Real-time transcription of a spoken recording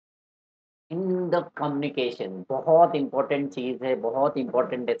The communication, बहुत important चीज है, बहुत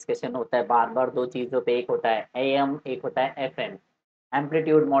इंपॉर्टेंट डिस्कशन होता है बार बार दो चीजों पे, एक होता है एएम, एक होता है FM,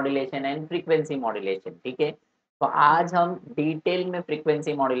 amplitude modulation and frequency modulation. ठीक है, तो आज हम डिटेल में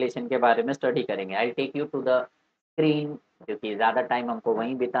फ्रीक्वेंसी मॉड्यूलेशन के बारे में स्टडी करेंगे। I take you to the screen, क्योंकि ज़्यादा टाइम हमको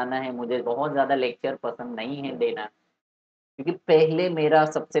वहीं बिताना है, मुझे बहुत ज़्यादा लेक्चर पसंद नहीं है देना, क्योंकि पहले मेरा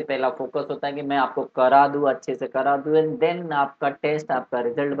सबसे पहला फोकस होता है कि मैं आपको करा दूं, अच्छे से करा दूं, एंड देन आपका टेस्ट, आपका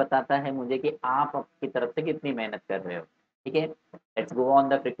रिजल्ट बताता है मुझे कि आप आपकी तरफ से कितनी मेहनत कर रहे हो। ठीक है, let's go on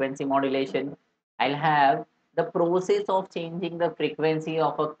the frequency modulation. I have the process of changing the frequency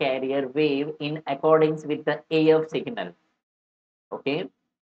of a carrier wave in accordance with the AF signal. Okay,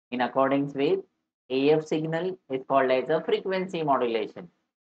 in accordance with AF signal is called as a frequency modulation.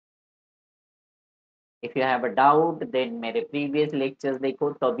 If you have a doubt then मेरे previous lectures देखो,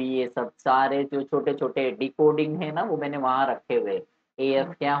 तभी ये सब सारे जो छोटे छोटे decoding है ना वो मैंने वहां रखे हुए।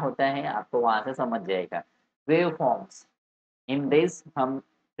 एएफ क्या होता है आपको वहां से समझ जाएगा। वेव फॉर्म्स, इन दिस हम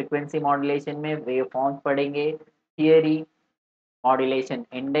फ्रीक्वेंसी मॉड्यूलेशन में वेव फॉर्म्स पढ़ेंगे, theory, modulation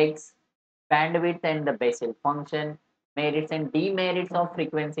index, bandwidth and the BECIL function, merits and demerits of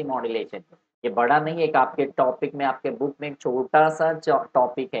frequency modulation. ये बड़ा नहीं, एक आपके टॉपिक में, आपके बुक में एक छोटा सा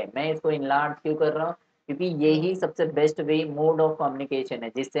टॉपिक है, मैं इसको इनलार्ज क्यों कर रहा हूँ, क्योंकि यही सबसे best way mode of communication है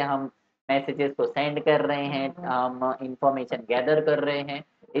जिससे हम मैसेजेस को सेंड कर रहे हैं, हम इंफॉर्मेशन गैदर कर रहे हैं,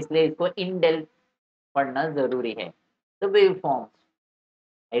 इसलिए इसको इन डेप्थ पढ़ना जरूरी है। तो वेव फॉर्म्स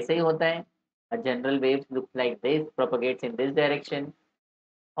ऐसे ही होता है, general waves looks like this, propagates in this direction,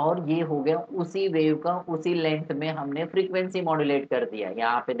 और ये हो गया उसी वेव का उसी लेंथ में हमने फ्रीक्वेंसी मॉड्यूलेट कर दिया।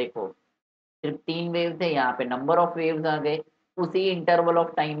 यहाँ पे देखो सिर्फ 3 वेव थे, यहाँ पे नंबर ऑफ वेव्स आ गए उसी इंटरवल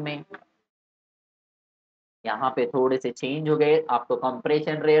ऑफ टाइम में। यहाँ पे थोड़े से चेंज हो गए, आपको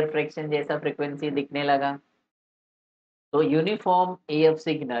कंप्रेशन रेयर फ्रैक्शन जैसा फ्रीक्वेंसी दिखने लगा। तो uniform AF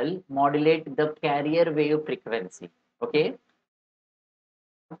signal modulate the carrier wave frequency. Okay,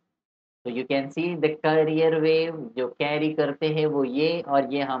 तो you can see the carrier wave, जो कैरी करते हैं वो ये,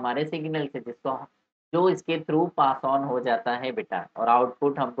 और ये हमारे सिग्नल से जिसको जो इसके थ्रू पास ऑन हो जाता है बेटा, और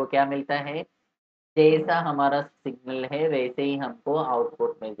आउटपुट हमको क्या मिलता है, जैसा हमारा सिग्नल है वैसे ही हमको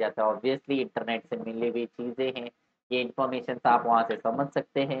आउटपुट मिल जाता है। ऑब्वियसली इंटरनेट से मिली हुई चीजें हैं, ये इंफॉर्मेशन आप वहां से समझ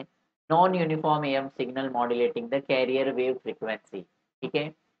सकते हैं। Non uniform am signal modulating the carrier wave frequency. ठीक है,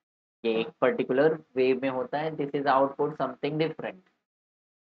 ये एक पर्टिकुलर वेव में होता है, this is output something different.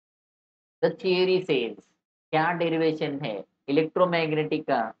 The theory says, क्या डेरिवेशन है इलेक्ट्रोमैग्नेटिक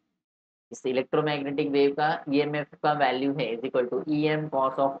का, इस इलेक्ट्रोमैग्नेटिक वेव का ईएमएफ का वैल्यू है is equal to EM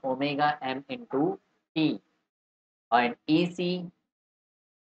cos of omega am into T, and EC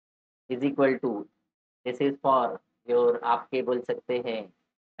is equal to, this is for your आपके बोल सकते हैं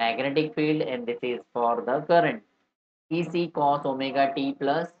magnetic field, and this is for the current, EC cos omega t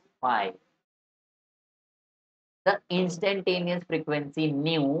plus phi. The instantaneous frequency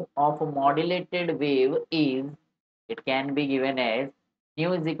nu of a modulated wave is, it can be given as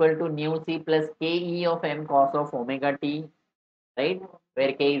nu is equal to nu c plus ke of m cos of omega t, right,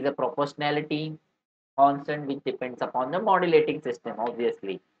 where k is a proportionality constant which depends upon the modulating system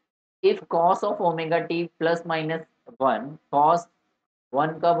obviously. If cos of omega T plus minus one, cos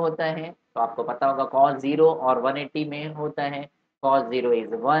one कब होता है तो आपको पता होगा, cos zero और 180 में होता है, cos zero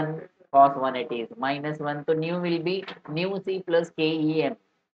is one, cos 180 is minus one, तो new will be new C plus के E M,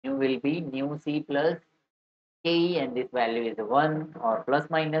 new will be new C plus के ई, and this value is one और प्लस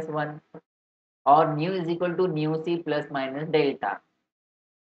माइनस वन, और new is equal to new C plus minus delta,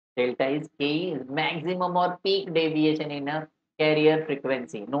 delta is k is maximum or peak deviation in a carrier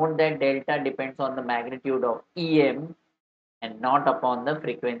frequency. Note that delta depends on the magnitude of em and not upon the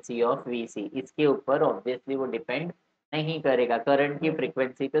frequency of vc. इसके ऊपर obviously वो depend नहीं करेगा, current की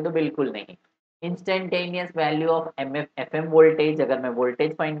frequency पे तो बिल्कुल नहीं। Instantaneous value of M F F M voltage, अगर मैं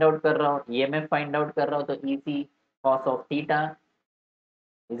वोल्टेज फाइंड आउट कर रहा हूँ, E M F find out कर रहा हूँ, तो ई सी cos of theta,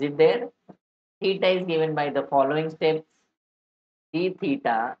 is it there, theta is given by the following steps, D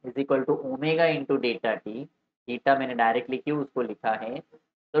theta is equal to omega into data T, theta मैंने directly क्यों उसको लिखा है,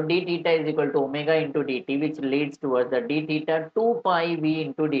 तो D theta is equal to omega into D T which leads towards the D theta 2 pi we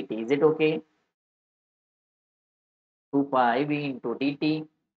into D T, is it okay, 2 pi v into dt,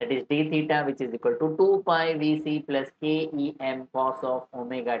 that is d theta which is equal to 2 pi vc plus k e m cos of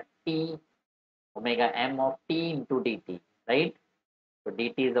omega t, omega m of t into dt, right? So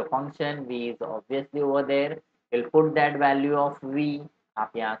dt is a function, v is obviously over there, we'll put that value of v,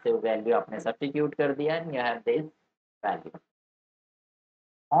 आप यहाँ से value आपने substitute कर दिया, and you have this value.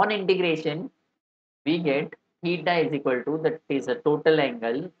 On integration we get theta is equal to, that is a total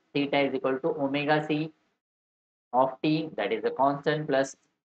angle, theta is equal to omega c of t, that is a constant, plus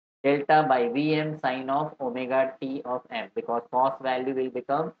delta by Vm sin of omega t of m, because cos value will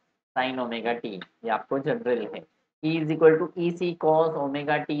become sin omega t. ये आपको general है. E is equal to EC cos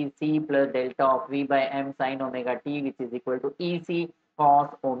omega t c plus delta of V by m sin omega t, which is equal to EC cos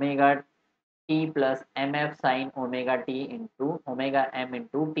omega t plus mf sin omega t into omega m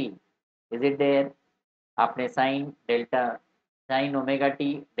into t. Is it there? आपने sine omega T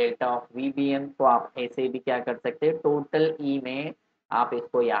delta of we B M को आप ऐसे भी क्या कर सकते हैं, total ई में आप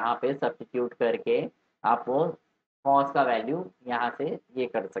इसको यहाँ पे सब्स्टिट्यूट करके आप वो कॉस का वैल्यू यहाँ से ये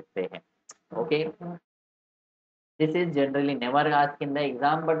कर सकते हैं. Okay, this is generally never asked in the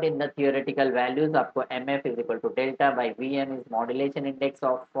exam, but in the theoretical values आपको M F is equal to delta by V M is modulation index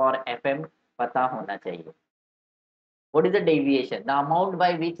of for F M पता होना चाहिए. What is the deviation? The amount by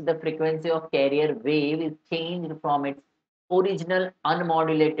which the frequency of carrier wave is changed from its original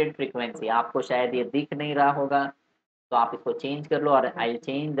unmodulated frequency. आपको शायद ये दिख नहीं रहा होगा, तो आप इसको चेंज कर लो. और I'll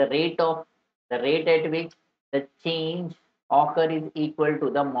change the rate at which the change occur is equal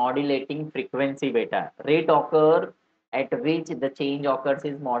to the modulating frequency beta. Rate occur at which the change occurs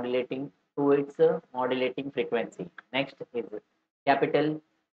is modulating to its modulating frequency. Next is capital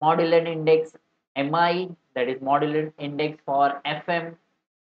modular index MI, that is modular index for FM.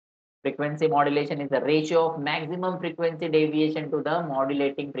 Frequency modulation is the ratio of maximum frequency deviation to the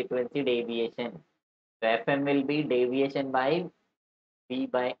modulating frequency deviation. So FM will be deviation by V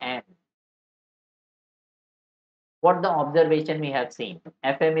by M. What the observation we have seen?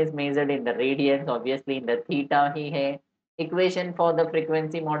 FM is measured in the radians, obviously in the theta ही है. Equation for the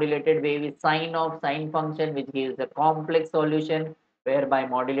frequency modulated wave is sine of sine function, which gives a complex solution whereby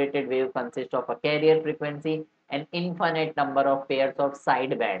modulated wave consists of a carrier frequency and infinite number of pairs of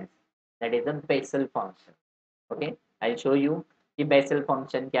side bands. That is a Bessel function. Okay, I'll show you the Bessel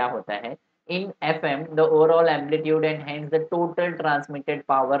function क्या होता है. In FM, the overall amplitude and hence the total transmitted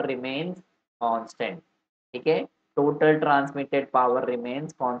power remains constant. ठीक है, total transmitted power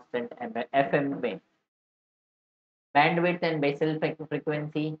remains constant FM में. Bandwidth and Bessel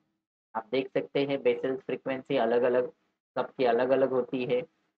frequency आप देख सकते हैं, Bessel frequency अलग अलग सबकी अलग अलग होती है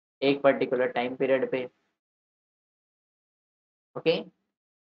एक पर्टिकुलर टाइम पीरियड पे. ओके,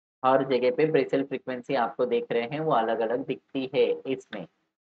 हर जगह पे Bessel frequency आपको देख रहे हैं वो अलग अलग दिखती है इसमें.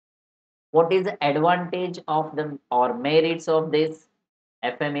 What is the advantage of the or merits of this?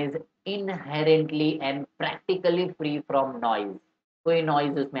 FM is inherently and practically free from noise. कोई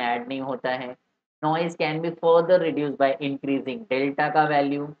noise उसमें ऐड नहीं होता है. Noise can be further reduced by increasing delta का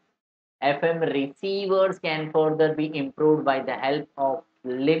value. FM receivers can further be improved by the help of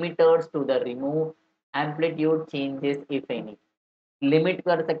limiters to the remove amplitude changes if any. Limit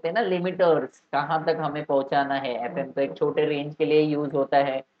कर सकते हैं ना, लिमिटर्स कहाँ तक हमें पहुंचाना है. एफएम तो एक छोटे रेंज के लिए यूज होता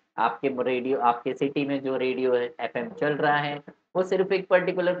है. आपके रेडियो, आपके सिटी में जो रेडियो है एफएम चल रहा है, वो सिर्फ एक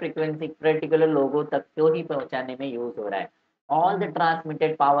पर्टिकुलर फ्रीक्वेंसी पर्टिकुलर लोगों तक को ही पहुंचाने में यूज हो रहा है. All the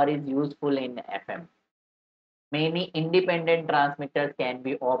transmitted power is useful in FM. Many independent transmitters can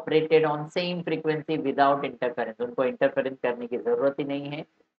be operated on same frequency without interference. उनको इंटरफेरेंस करने की जरूरत ही नहीं है,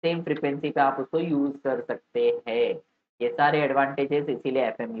 सेम फ्रीक्वेंसी पे आप उसको यूज कर सकते हैं. ये सारे एडवांटेजेस इसीलिए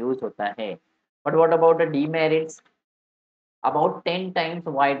एफएम यूज होता है. But what about the demerits? About 10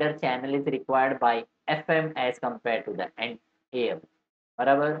 times wider channel is required by FM as compared to the AM.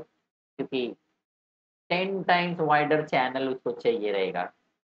 बराबर, क्योंकि 10 times wider channel उसको चाहिए रहेगा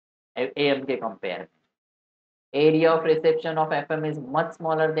AM के कंपेयर में. Area of reception of FM is much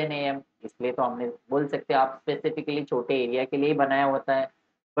smaller than am. इसलिए तो हमने बोल सकते हैं आप स्पेसिफिकली छोटे एरिया के लिए ही बनाया होता है.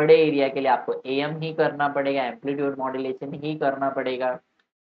 बड़े एरिया के लिए आपको एएम ही करना पड़ेगा, एम्पलीट्यूड मॉड्यूलेशन ही करना पड़ेगा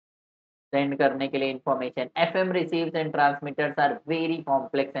सेंड करने के लिए information. FM receives and transmitters are very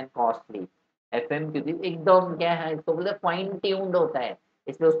complex and costly. FM क्योंकि एकदम क्या है, इसको बोलते हैं फाइन ट्यून्ड होता है,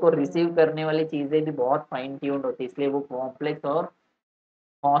 इसलिए उसको रिसीव करने वाली चीजें भी बहुत फाइन ट्यून्ड होती है, इसलिए वो कॉम्प्लेक्स और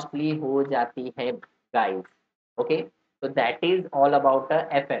कॉस्टली हो जाती है guys. Okay, so that is all about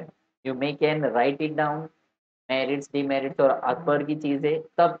FM. You may can write it down, merits demerits और अकबर की चीजें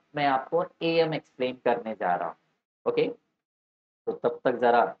तब मैं आपको AM एक्सप्लेन करने जा रहा हूँ. ओके, तो तब तक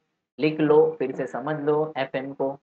जरा लिख लो, फिर से समझ लो FM को.